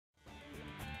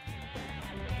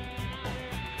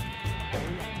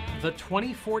The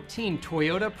 2014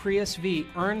 Toyota Prius V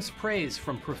earns praise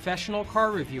from professional car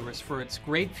reviewers for its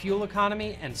great fuel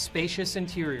economy and spacious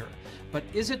interior. But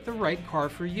is it the right car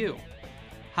for you?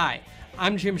 Hi,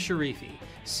 I'm Jim Sharifi,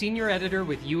 Senior Editor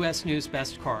with U.S. News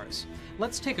Best Cars.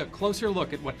 Let's take a closer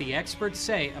look at what the experts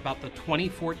say about the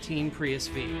 2014 Prius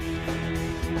V.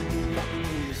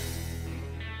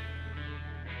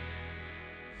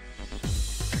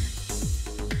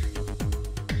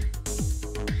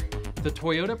 The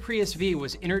Toyota Prius V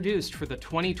was introduced for the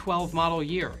 2012 model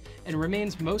year and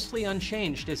remains mostly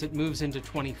unchanged as it moves into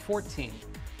 2014.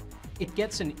 It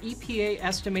gets an EPA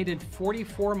estimated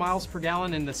 44 miles per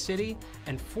gallon in the city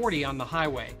and 40 on the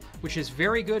highway, which is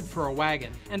very good for a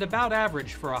wagon and about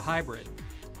average for a hybrid.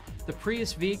 The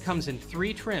Prius V comes in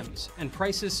 3 trims and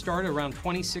prices start around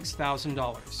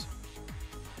 $26,000.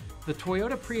 The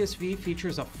Toyota Prius V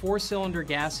features a 4-cylinder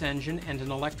gas engine and an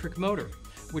electric motor,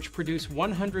 which produce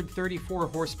 134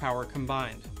 horsepower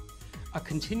combined. A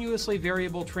continuously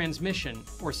variable transmission,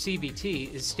 or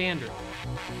CVT, is standard.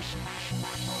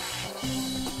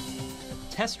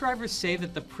 Test drivers say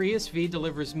that the Prius V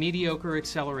delivers mediocre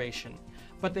acceleration,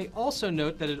 but they also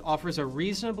note that it offers a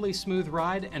reasonably smooth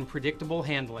ride and predictable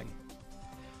handling.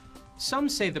 Some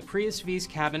say the Prius V's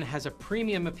cabin has a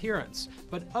premium appearance,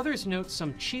 but others note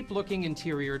some cheap-looking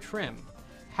interior trim.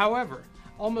 However,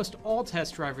 almost all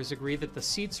test drivers agree that the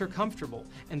seats are comfortable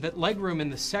and that legroom in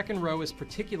the second row is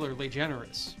particularly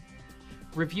generous.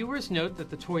 Reviewers note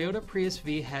that the Toyota Prius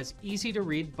V has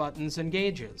easy-to-read buttons and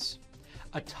gauges.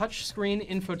 A touchscreen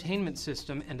infotainment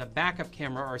system and a backup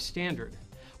camera are standard,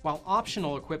 while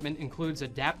optional equipment includes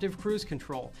adaptive cruise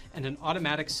control and an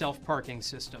automatic self-parking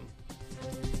system.